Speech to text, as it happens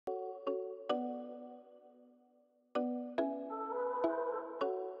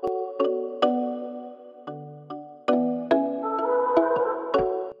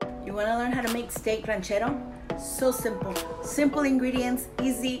meat steak ranchero. So simple. Simple ingredients,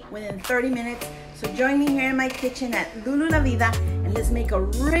 easy, within 30 minutes. So join me here in my kitchen at Lulu La Vida and let's make a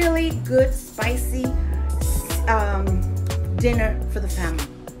really good spicy dinner for the family.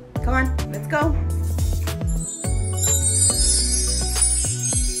 Come on, let's go.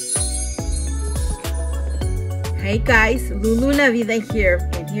 Hey guys, Lulu La Vida here,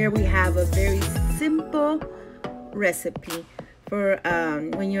 and here we have a very simple recipe for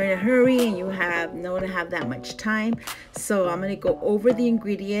when you're in a hurry and you don't have that much time. So I'm gonna go over the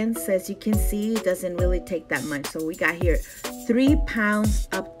ingredients. As you can see, it doesn't really take that much. So we got here 3 pounds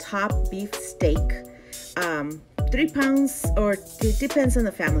of top beef steak, 3 pounds, or it depends on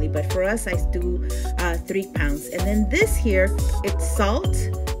the family, but for us I do 3 pounds. And then this here, it's salt,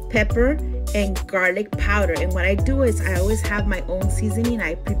 pepper, and garlic powder. And what I do is I always have my own seasoning.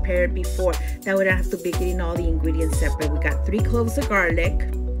 I prepare it before. That way I don't have to be getting all the ingredients separate. We got 3 cloves of garlic.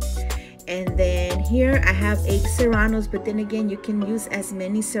 And then here I have 8 serranos, but then again, you can use as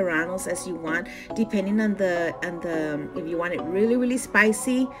many serranos as you want, depending on the if you want it really, really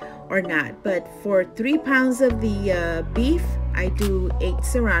spicy or not. But for 3 pounds of the beef, I do 8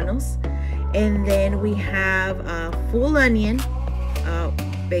 serranos. And then we have a full onion,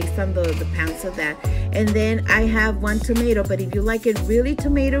 based on the pounds of that. And then I have 1 tomato, but if you like it really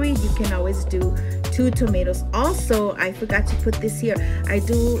tomatoey, you can always do 2 tomatoes. Also, I forgot to put this here. I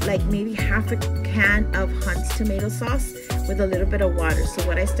do like maybe half a can of Hunt's tomato sauce with a little bit of water. So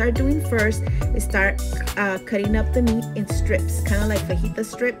what I start doing first is start cutting up the meat in strips, kind of like fajita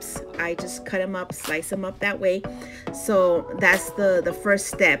strips. I just cut them up, slice them up that way. So that's the first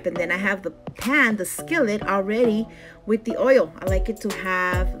step. And then I have the pan, the skillet already with the oil. I like it to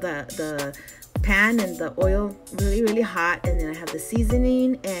have the pan and the oil really, really hot. And then I have the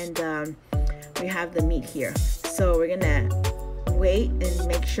seasoning, and we have the meat here. So we're gonna wait and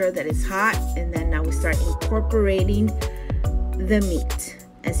make sure that it's hot, and then now we start incorporating the meat.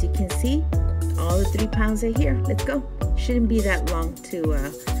 As you can see, all the 3 pounds are here. Let's go. Shouldn't be that long to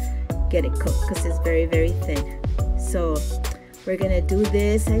get it cooked because it's very, very thin. So we're gonna do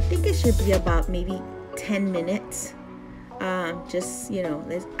this. I think it should be about maybe 10 minutes. Just, you know,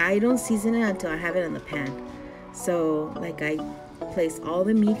 I don't season it until I have it in the pan. So like I place all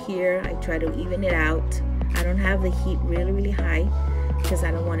the meat here. I try to even it out. I don't have the heat really, really high because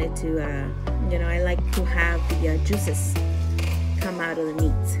I don't want it to, you know, I like to have the juices come out of the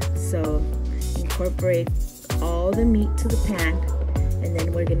meat. So incorporate all the meat to the pan, and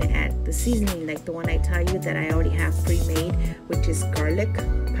then we're gonna add the seasoning, like the one I tell you that I already have pre-made, which is garlic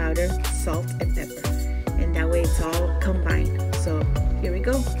powder, salt, and pepper. And that way it's all combined. So here we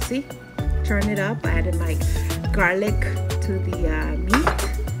go. See, turn it up. I added my garlic to the meat,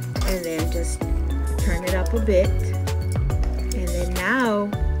 and then just turn it up a bit. And then now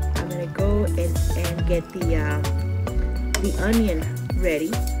I'm gonna go and get the onion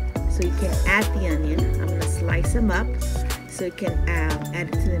ready, so you can add the onion. I'm gonna slice them up so you can add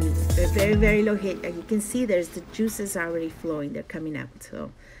it to the meat. They're very, very low heat. As you can see, there's the juices already flowing. They're coming out.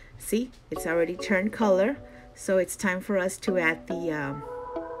 So see, it's already turned color. So it's time for us to add the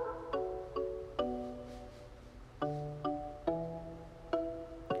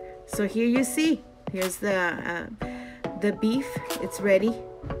so here you see, here's the beef. It's ready,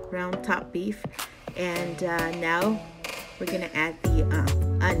 round top beef. And now we're gonna add the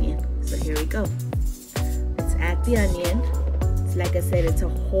onion. So here we go. Let's add the onion. It's like I said, it's a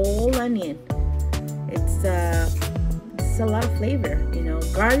whole onion. It's a lot of flavor, you know.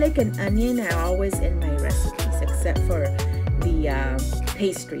 Garlic and onion are always in my recipes, except for the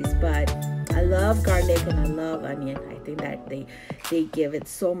pastries. But I love garlic and I love onion. I think that they give it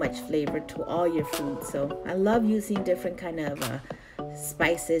so much flavor to all your food. So I love using different kind of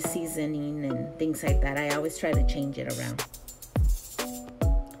spices, seasoning, and things like that. I always try to change it around.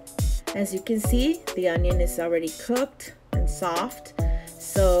 As you can see, the onion is already cooked and soft.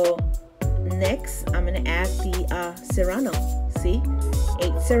 So next I'm gonna add the serrano. See,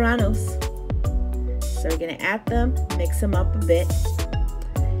 8 serranos. So we're gonna add them, mix them up a bit,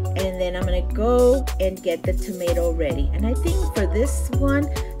 and then I'm gonna go and get the tomato ready. And I think for this one,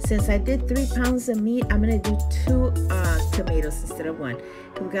 since I did 3 pounds of meat, I'm gonna do 2 tomatoes instead of 1.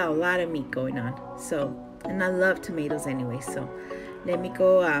 We got a lot of meat going on. So, and I love tomatoes anyway. So let me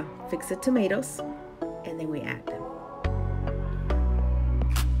go fix the tomatoes, and then we add them.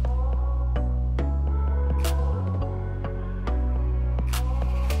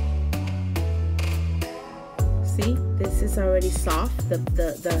 See, this is already soft. The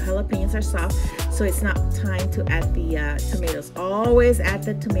jalapenos are soft, so it's not time to add the tomatoes. Always add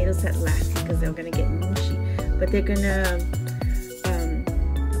the tomatoes at last because they're gonna get mushy, but they're gonna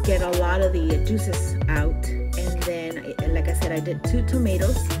get a lot of the juices out. And then, like I said, I did 2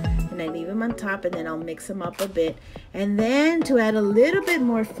 tomatoes, and I leave them on top, and then I'll mix them up a bit. And then to add a little bit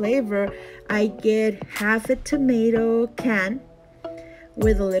more flavor, I get half a tomato can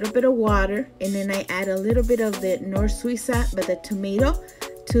with a little bit of water, and then I add a little bit of the Knorr Suiza, but the tomato,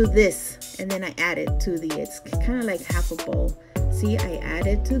 to this, and then I add it to it's kind of like half a bowl. See, I add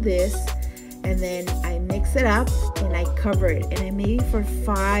it to this, and then I mix it up, and I cover it, and I make it for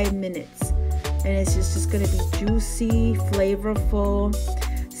 5 minutes, and it's just gonna be juicy, flavorful.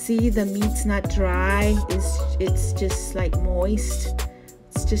 See, the meat's not dry, it's just like moist.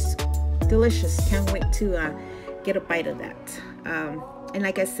 It's just delicious. Can't wait to get a bite of that. And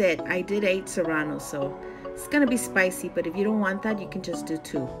like I said, I did 8 serranos, so it's gonna be spicy, but if you don't want that, you can just do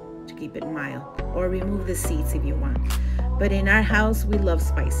 2 to keep it mild, or remove the seeds if you want. But in our house, we love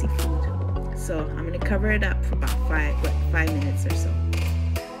spicy food. So I'm gonna cover it up for about 5 minutes or so.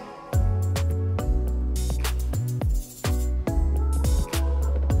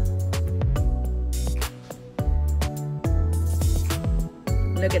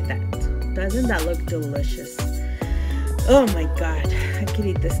 Look at that. Doesn't that look delicious? Oh my God, I could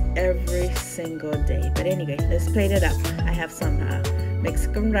eat this every single day. But anyway, let's plate it up. I have some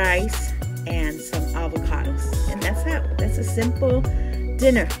Mexican rice and some avocados. And that's it. That's a simple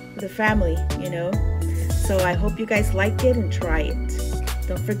dinner for the family, you know. So I hope you guys like it and try it.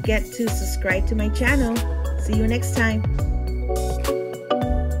 Don't forget to subscribe to my channel. See you next time.